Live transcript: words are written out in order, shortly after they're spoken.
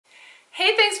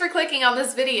Hey, thanks for clicking on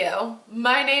this video.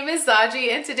 My name is Zaji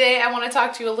and today I want to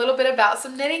talk to you a little bit about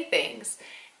some knitting things.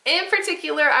 In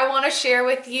particular, I want to share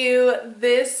with you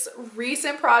this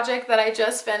recent project that I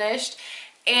just finished,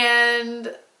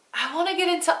 and I want to get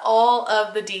into all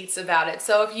of the deets about it.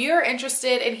 So if you're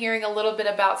interested in hearing a little bit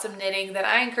about some knitting, then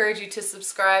I encourage you to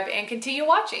subscribe and continue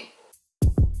watching.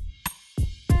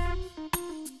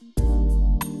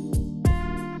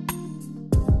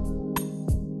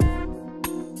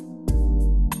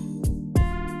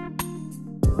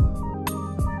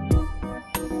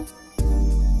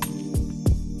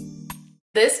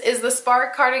 This is the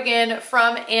Spark Cardigan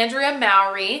from Andrea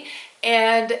Mowry,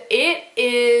 and it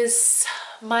is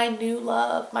my new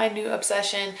love, my new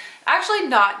obsession. Actually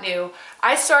not new.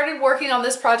 I started working on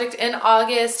this project in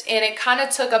August, and it kind of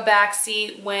took a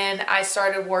backseat when I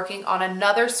started working on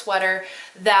another sweater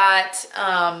that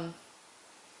I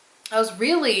was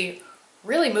really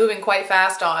moving quite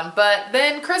fast on. But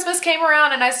then Christmas came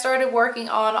around and I started working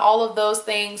on all of those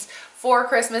things for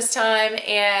Christmas time,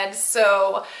 and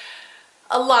so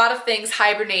a lot of things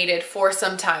hibernated for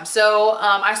some time. So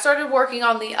I started working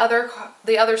on the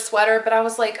other sweater, but I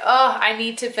was like, oh, I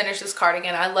need to finish this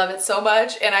cardigan. I love it so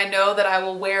much, and I know that I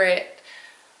will wear it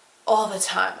all the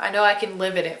time. I know I can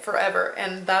live in it forever,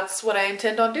 and that's what I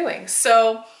intend on doing.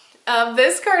 So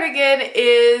this cardigan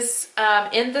is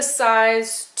in the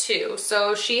size 2.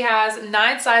 So she has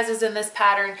 9 sizes in this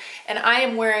pattern, and I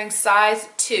am wearing size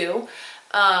 2.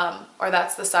 Or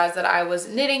that's the size that I was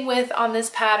knitting with on this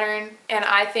pattern, and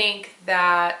I think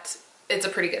that it's a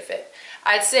pretty good fit.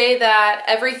 I'd say that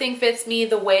everything fits me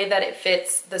the way that it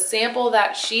fits the sample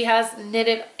that she has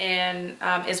knitted and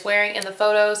is wearing in the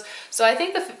photos. So I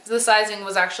think the sizing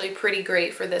was actually pretty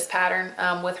great for this pattern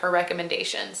with her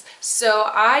recommendations. So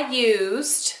I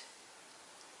used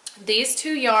these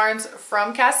 2 yarns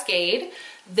from Cascade.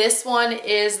 This one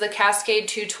is the Cascade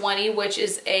 220, which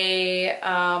is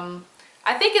a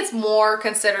I think it's more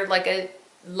considered like a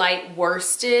light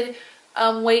worsted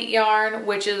weight yarn,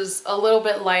 which is a little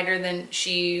bit lighter than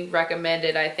she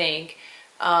recommended, I think.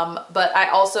 But I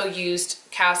also used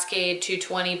Cascade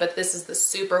 220, but this is the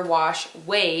Superwash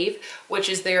Wave, which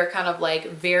is their kind of like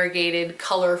variegated,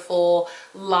 colorful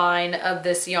line of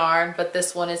this yarn. But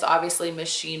this one is obviously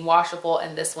machine washable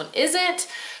and this one isn't.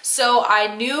 So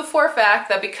I knew for a fact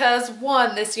that because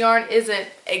one, this yarn isn't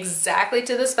exactly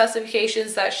to the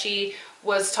specifications that she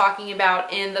was talking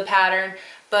about in the pattern,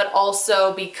 but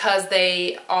also because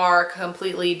they are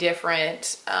completely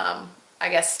different I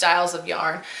guess styles of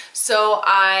yarn. So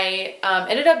I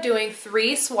ended up doing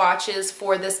 3 swatches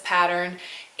for this pattern,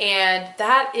 and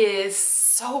that is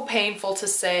so painful to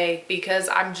say because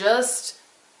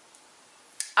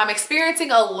I'm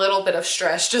experiencing a little bit of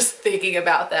stress just thinking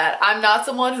about that. I'm not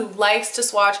someone who likes to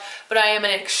swatch, but I am an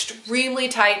extremely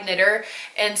tight knitter,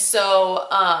 and so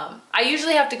I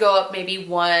usually have to go up maybe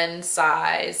 1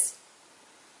 size,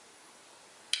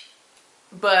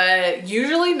 but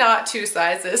usually not 2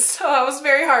 sizes. So I was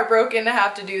very heartbroken to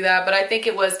have to do that, but I think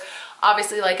it was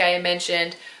obviously, like I had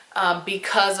mentioned,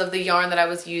 because of the yarn that I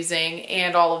was using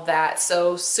and all of that.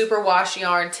 So superwash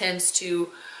yarn tends to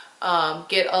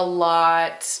get a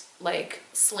lot like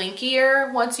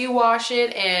slinkier once you wash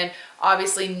it, and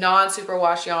obviously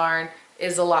non-superwash yarn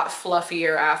is a lot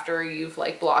fluffier after you've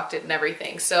like blocked it and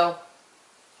everything. So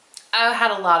I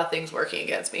had a lot of things working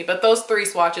against me, but those 3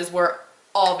 swatches were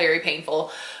all very painful,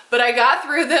 but I got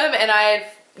through them, and I had,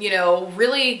 you know,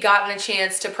 really gotten a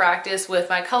chance to practice with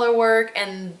my color work.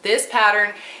 And this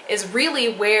pattern is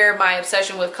really where my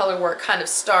obsession with color work kind of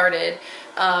started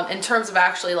in terms of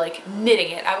actually like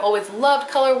knitting it. I've always loved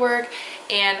color work,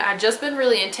 and I've just been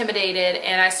really intimidated,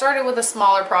 and I started with a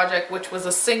smaller project, which was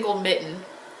a single mitten.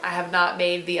 I have not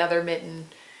made the other mitten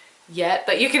yet,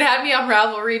 but you can add me on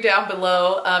Ravelry down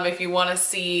below if you want to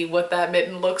see what that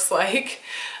mitten looks like.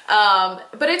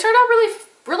 But it turned out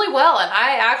really well, and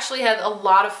I actually had a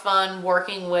lot of fun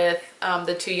working with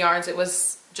the 2 yarns. It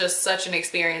was just such an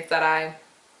experience that I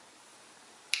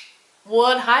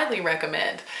would highly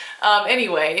recommend.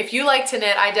 Anyway, if you like to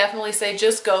knit, I definitely say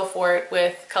just go for it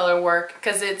with color work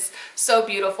because it's so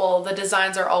beautiful. The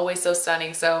designs are always so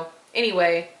stunning. So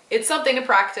anyway, it's something to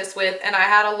practice with, and I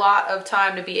had a lot of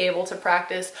time to be able to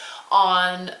practice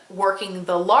on working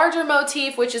the larger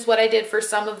motif, which is what I did for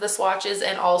some of the swatches,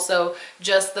 and also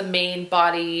just the main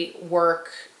body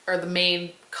work or the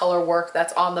main color work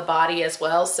that's on the body as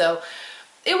well. So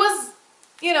it was,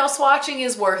 you know, swatching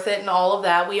is worth it and all of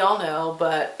that, we all know,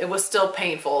 but it was still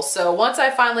painful. So once I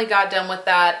finally got done with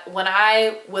that, when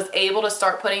I was able to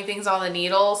start putting things on the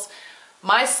needles,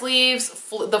 my sleeves,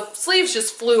 the sleeves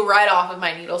just flew right off of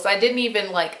my needles. I didn't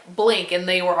even like blink and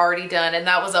they were already done. And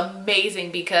that was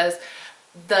amazing because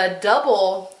the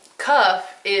double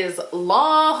cuff is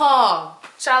long.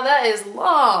 Child, that is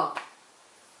long.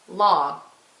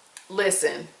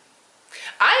 Listen,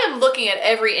 I am looking at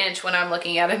every inch when I'm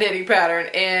looking at a knitting pattern,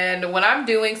 and when I'm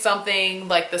doing something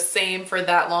like the same for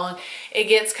that long, it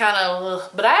gets kind of,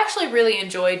 but I actually really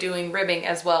enjoy doing ribbing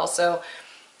as well. So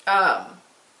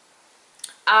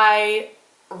I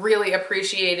really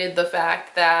appreciated the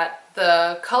fact that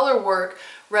the color work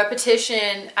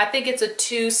repetition, I think it's a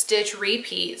 2-stitch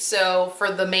repeat, so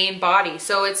for the main body.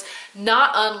 So it's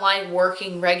not unlike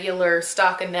working regular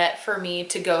stockinette for me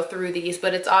to go through these,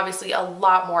 but it's obviously a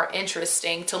lot more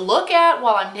interesting to look at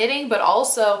while I'm knitting, but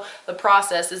also the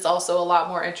process is also a lot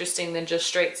more interesting than just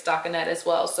straight stockinette as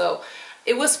well. So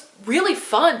it was really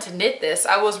fun to knit this.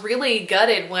 I was really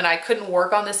gutted when I couldn't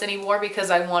work on this anymore because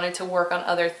I wanted to work on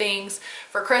other things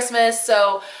for Christmas.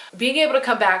 So being able to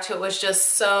come back to it was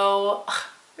just so,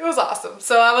 it was awesome.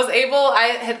 So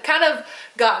I had kind of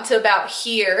gotten to about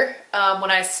here when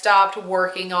I stopped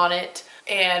working on it.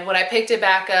 And when I picked it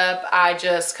back up, I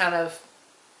just kind of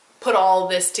put all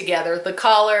this together, the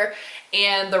collar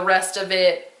and the rest of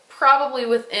it, probably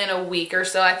within a week or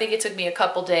so. I think it took me a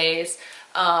couple days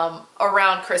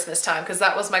around Christmas time, because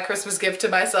that was my Christmas gift to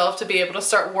myself, to be able to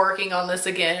start working on this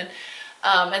again.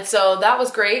 And so that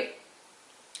was great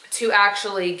to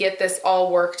actually get this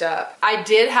all worked up. I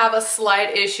did have a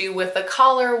slight issue with the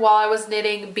collar while I was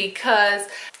knitting because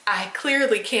I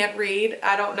clearly can't read.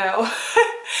 I don't know.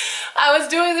 I was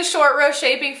doing the short row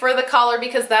shaping for the collar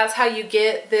because that's how you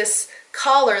get this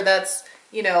collar that's,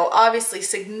 you know, obviously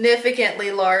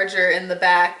significantly larger in the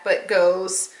back but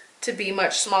goes to be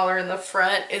much smaller in the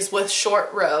front, is with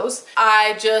short rows.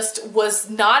 I just was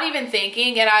not even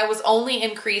thinking, and I was only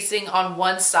increasing on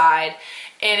one side,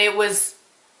 and it was,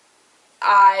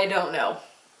 I don't know.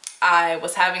 I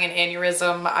was having an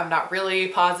aneurysm. I'm not really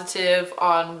positive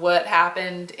on what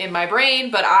happened in my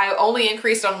brain, but I only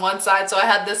increased on one side. So I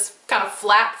had this kind of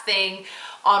flap thing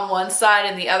on one side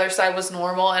and the other side was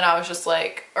normal. And I was just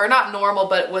like, or not normal,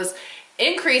 but it was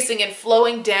increasing and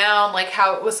flowing down like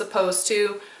how it was supposed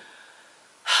to.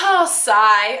 Oh,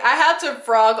 sigh. I had to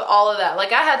frog all of that.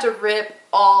 Like I had to rip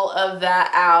all of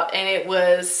that out, and it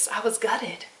was, I was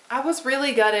gutted. I was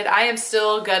really gutted. I am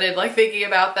still gutted, like thinking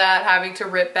about that, having to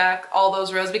rip back all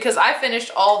those rows, because I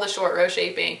finished all the short row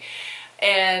shaping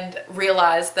and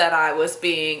realized that I was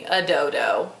being a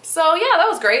dodo. So yeah, that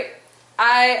was great.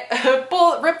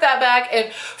 I ripped that back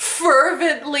and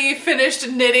fervently finished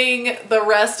knitting the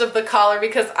rest of the collar,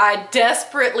 because I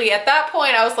desperately, at that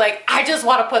point, I was like, I just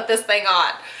want to put this thing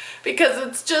on because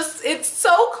it's just, it's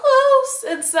so close.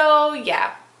 And so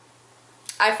yeah,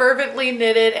 I fervently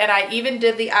knitted, and I even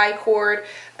did the I-cord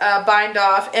bind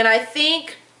off. And I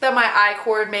think that my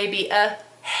I-cord may be a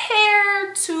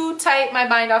hair too tight. My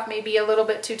bind off may be a little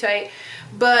bit too tight,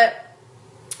 but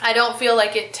I don't feel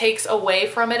like it takes away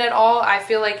from it at all. I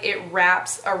feel like it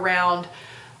wraps around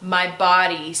my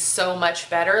body so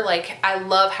much better. Like I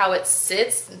love how it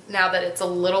sits now that it's a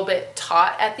little bit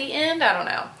taut at the end. I don't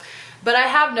know. But I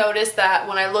have noticed that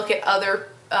when I look at other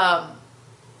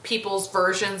people's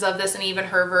versions of this, and even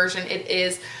her version, it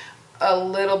is a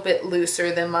little bit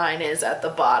looser than mine is at the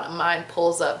bottom. Mine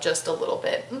pulls up just a little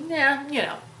bit. Yeah, you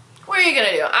know, what are you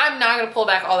gonna do? I'm not gonna pull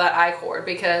back all that I-cord,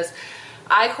 because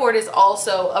I-cord is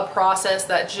also a process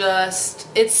that just,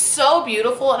 it's so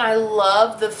beautiful, and I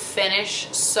love the finish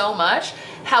so much.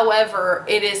 However,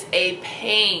 it is a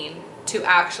pain to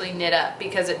actually knit up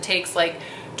because it takes like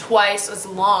twice as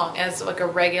long as like a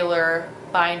regular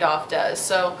bind off does.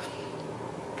 So,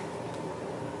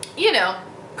 you know,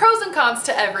 pros and cons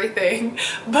to everything,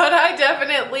 but I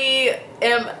definitely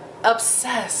am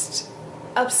obsessed.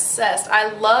 I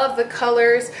love the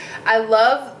colors. I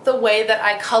love the way that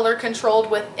I color controlled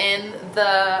within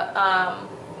the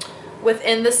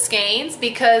skeins,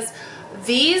 because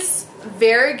these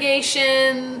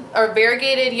variegation or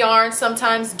variegated yarns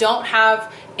sometimes don't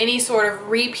have any sort of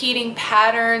repeating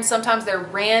pattern. Sometimes they're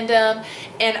random,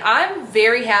 and I'm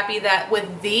very happy that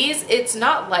with these it's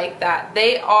not like that.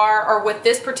 They are, or with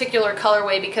this particular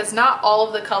colorway, because not all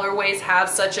of the colorways have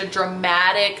such a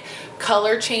dramatic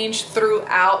color change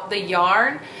throughout the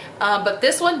yarn, but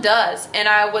this one does. And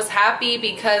I was happy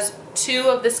because two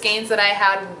of the skeins that I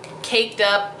had caked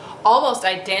up almost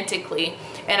identically,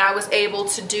 and I was able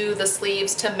to do the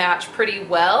sleeves to match pretty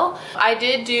well. I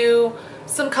did do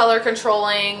some color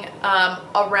controlling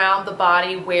around the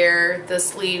body where the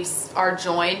sleeves are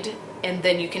joined and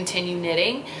then you continue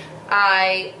knitting.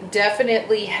 I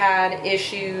definitely had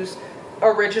issues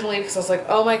originally because I was like,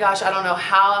 oh my gosh, I don't know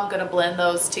how I'm gonna blend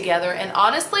those together, and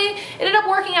honestly it ended up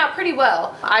working out pretty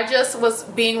well. I just was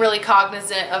being really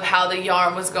cognizant of how the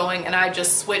yarn was going, and I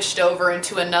just switched over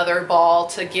into another ball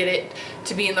to get it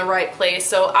to be in the right place.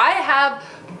 So I have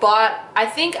bought, I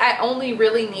think I only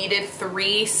really needed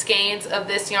 3 skeins of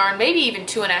this yarn, maybe even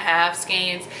 2.5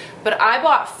 skeins, but I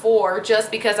bought 4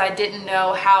 just because I didn't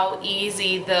know how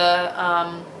easy the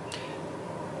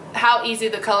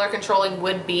color controlling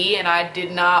would be, and I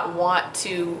did not want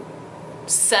to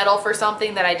settle for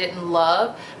something that I didn't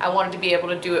love. I wanted to be able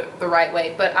to do it the right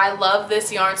way. But I love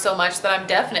this yarn so much that I'm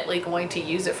definitely going to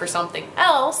use it for something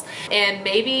else and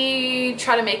maybe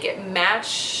try to make it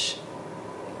match.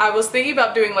 I was thinking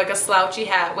about doing like a slouchy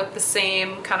hat with the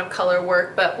same kind of color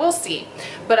work, but we'll see.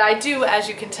 But I do, as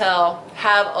you can tell,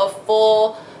 have a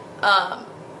full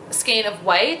skein of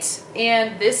white,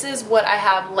 and this is what I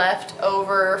have left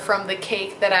over from the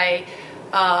cake that I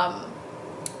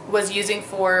was using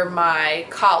for my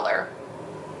collar.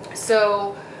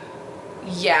 So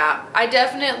yeah, I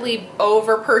definitely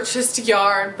over purchased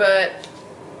yarn, but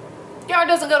yarn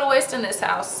doesn't go to waste in this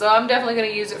house, so I'm definitely going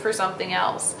to use it for something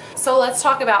else. So let's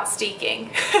talk about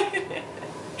steeking.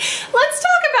 Let's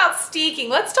talk about steeking.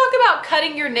 Let's talk about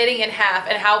cutting your knitting in half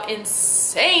and how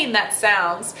insane that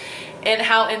sounds and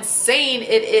how insane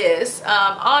it is.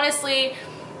 Honestly,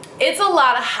 it's a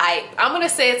lot of hype. I'm gonna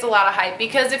say it's a lot of hype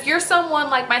because if you're someone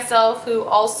like myself who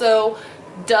also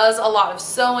does a lot of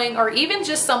sewing, or even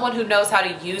just someone who knows how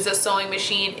to use a sewing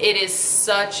machine, it is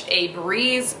such a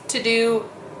breeze to do.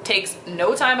 Takes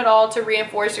no time at all to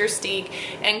reinforce your steek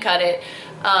and cut it.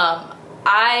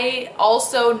 I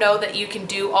also know that you can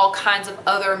do all kinds of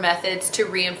other methods to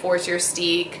reinforce your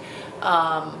steek.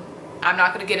 I'm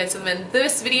not going to get into them in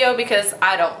this video because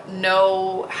I don't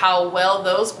know how well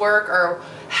those work or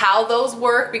how those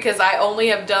work, because I only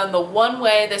have done the one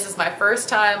way. This is my first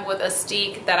time with a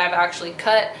steek that I've actually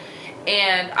cut,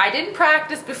 and I didn't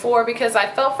practice before because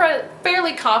I felt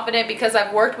fairly confident because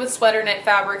I've worked with sweater knit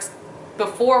fabrics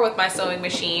before with my sewing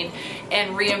machine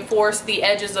and reinforced the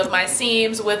edges of my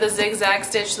seams with a zigzag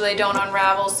stitch so they don't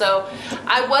unravel. So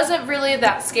I wasn't really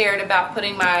that scared about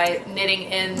putting my knitting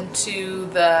into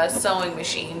the sewing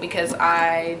machine because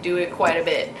I do it quite a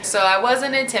bit. So I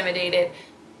wasn't intimidated.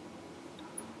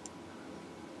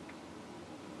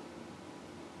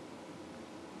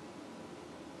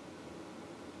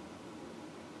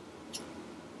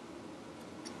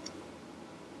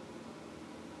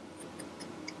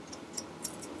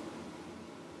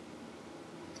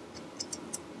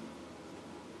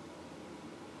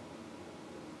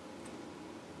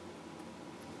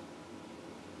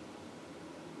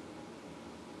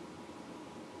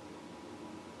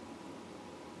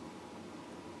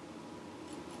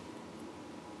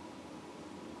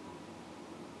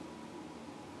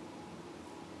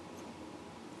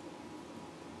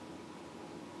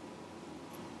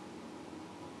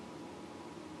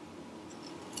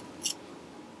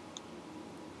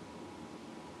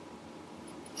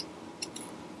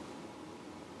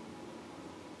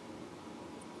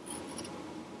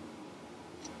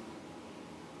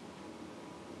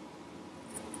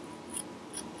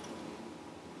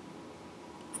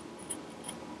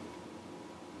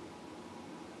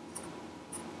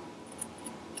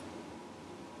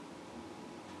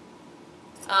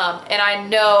 And I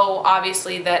know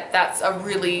obviously that that's a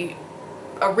really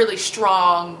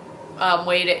strong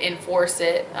way to enforce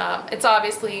it. It's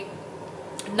obviously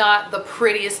not the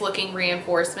prettiest looking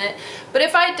reinforcement, but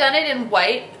if I'd done it in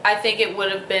white, I think it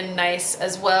would have been nice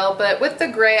as well. But with the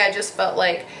gray, I just felt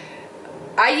like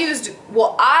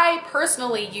I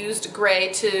personally used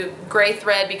gray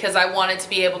thread because I wanted to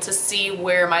be able to see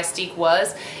where my steek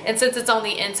was, and since it's on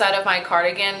the inside of my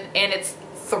cardigan and it's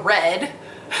thread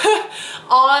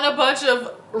on a bunch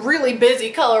of really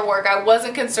busy color work, I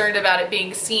wasn't concerned about it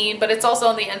being seen, but it's also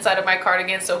on the inside of my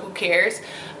cardigan, so who cares.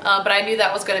 But I knew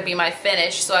that was going to be my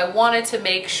finish, so I wanted to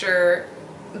make sure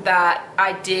that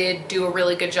I did do a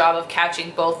really good job of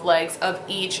catching both legs of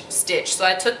each stitch. So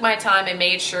I took my time and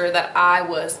made sure that I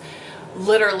was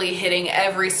literally hitting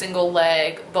every single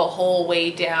leg the whole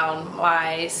way down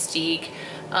my steek,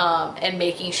 and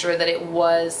making sure that it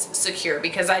was secure,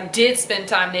 because I did spend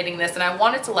time knitting this and I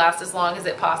want it to last as long as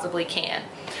it possibly can.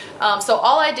 So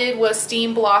all I did was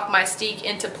steam block my steek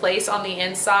into place on the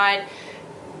inside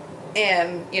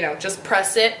and, you know, just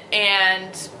press it.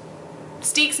 And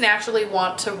steeks naturally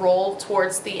want to roll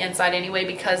towards the inside anyway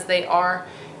because they are,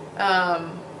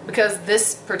 because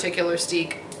this particular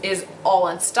steek is all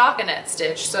in stockinette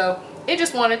stitch, so it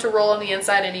just wanted to roll on the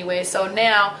inside anyway. So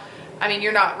now, I mean,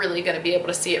 you're not really going to be able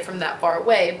to see it from that far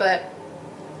away, but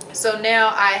so now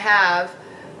I have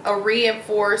a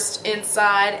reinforced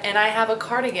inside, and I have a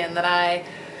cardigan that I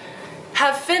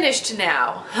have finished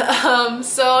now.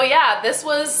 So yeah, this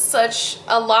was such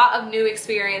a lot of new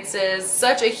experiences,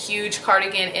 such a huge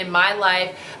cardigan in my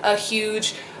life, a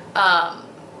huge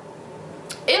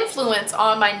influence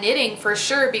on my knitting for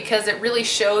sure, because it really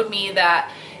showed me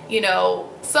that, you know,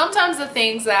 sometimes the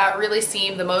things that really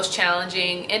seem the most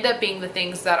challenging end up being the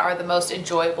things that are the most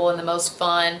enjoyable and the most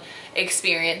fun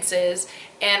experiences.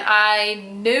 And I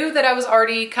knew that I was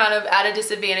already kind of at a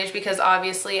disadvantage because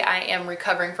obviously I am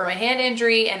recovering from a hand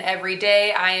injury, and every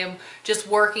day I am just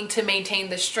working to maintain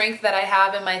the strength that I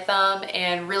have in my thumb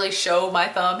and really show my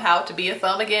thumb how to be a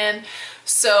thumb again.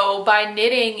 So by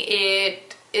knitting,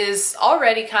 it is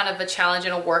already kind of a challenge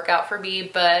and a workout for me,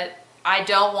 but I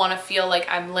don't want to feel like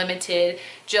I'm limited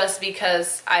just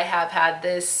because I have had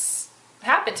this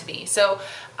happen to me. So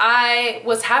I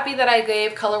was happy that I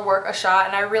gave color work a shot,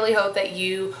 and I really hope that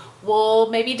you will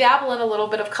maybe dabble in a little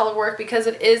bit of color work, because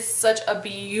it is such a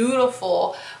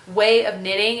beautiful way of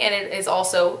knitting, and it is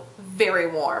also very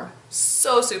warm,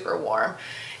 so super warm.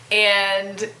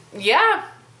 And yeah,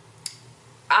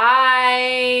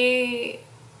 I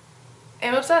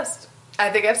am obsessed. I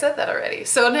think I've said that already.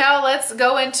 So now let's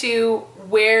go into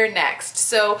where next.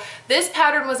 So this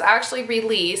pattern was actually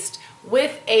released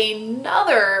with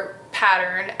another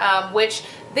pattern, which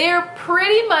they're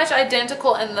pretty much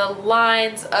identical in the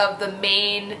lines of the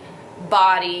main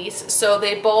bodies. So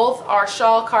they both are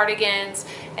shawl cardigans,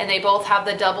 and they both have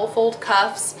the double fold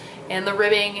cuffs, and the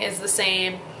ribbing is the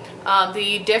same.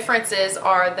 The differences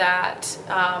are that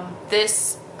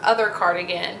this other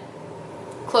cardigan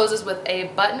closes with a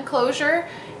button closure,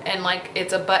 and like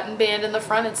it's a button band in the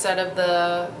front instead of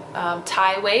the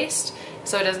tie waist,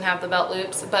 so it doesn't have the belt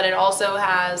loops, but it also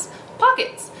has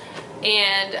pockets.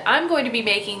 And I'm going to be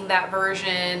making that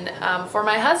version for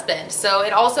my husband. So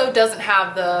it also doesn't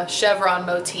have the chevron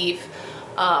motif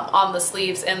on the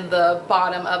sleeves and the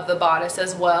bottom of the bodice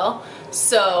as well.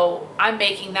 So I'm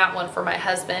making that one for my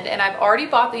husband, and I've already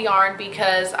bought the yarn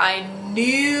because I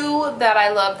knew that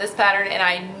I love this pattern, and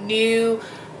I knew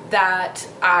that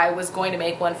I was going to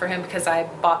make one for him because I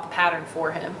bought the pattern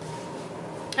for him.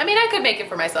 I mean, I could make it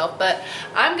for myself, but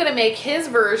I'm gonna make his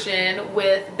version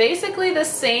with basically the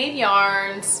same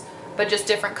yarns, but just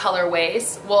different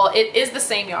colorways. Well, it is the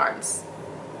same yarns,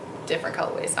 different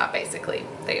colorways, not basically.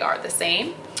 They are the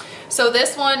same. So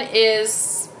this one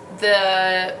is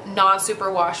the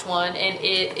non-superwash one, and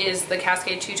it is the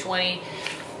Cascade 220.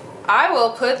 I will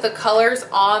put the colors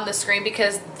on the screen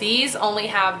because these only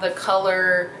have the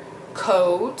color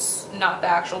codes, not the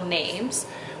actual names.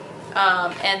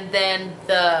 And then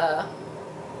the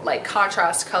like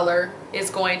contrast color is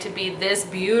going to be this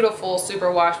beautiful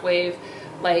superwash wave.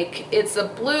 Like it's a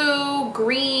blue,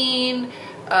 green,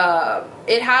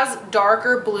 it has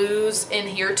darker blues in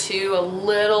here too, a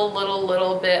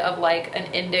little bit of like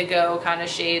an indigo kind of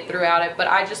shade throughout it. But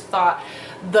I just thought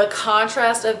the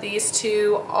contrast of these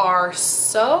two are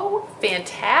so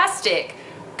fantastic.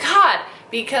 God,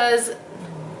 because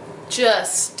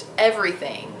just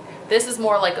everything. This is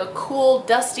more like a cool,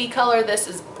 dusty color. This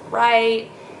is bright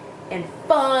and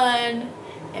fun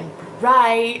and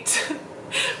bright.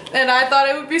 And I thought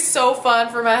it would be so fun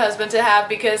for my husband to have,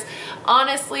 because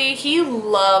honestly, he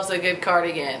loves a good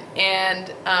cardigan.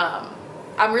 And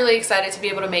I'm really excited to be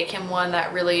able to make him one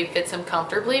that really fits him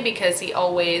comfortably, because he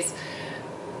always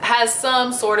has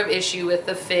some sort of issue with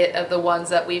the fit of the ones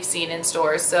that we've seen in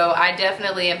stores. So I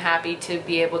definitely am happy to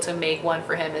be able to make one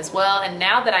for him as well. And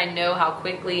now that I know how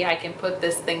quickly I can put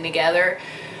this thing together,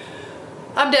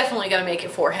 I'm definitely gonna make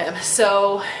it for him.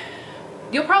 So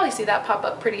you'll probably see that pop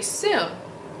up pretty soon.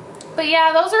 But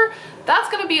yeah,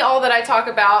 that's gonna be all that I talk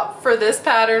about for this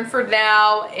pattern for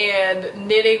now, and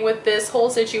knitting with this whole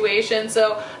situation.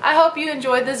 So I hope you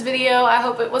enjoyed this video. I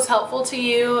hope it was helpful to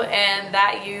you, and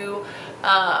that you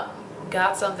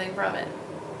got something from it,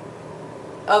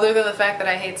 other than the fact that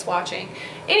I hate swatching.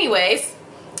 Anyways,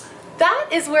 that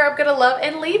is where I'm gonna love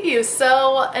and leave you.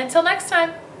 So until next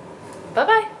time, bye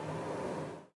bye.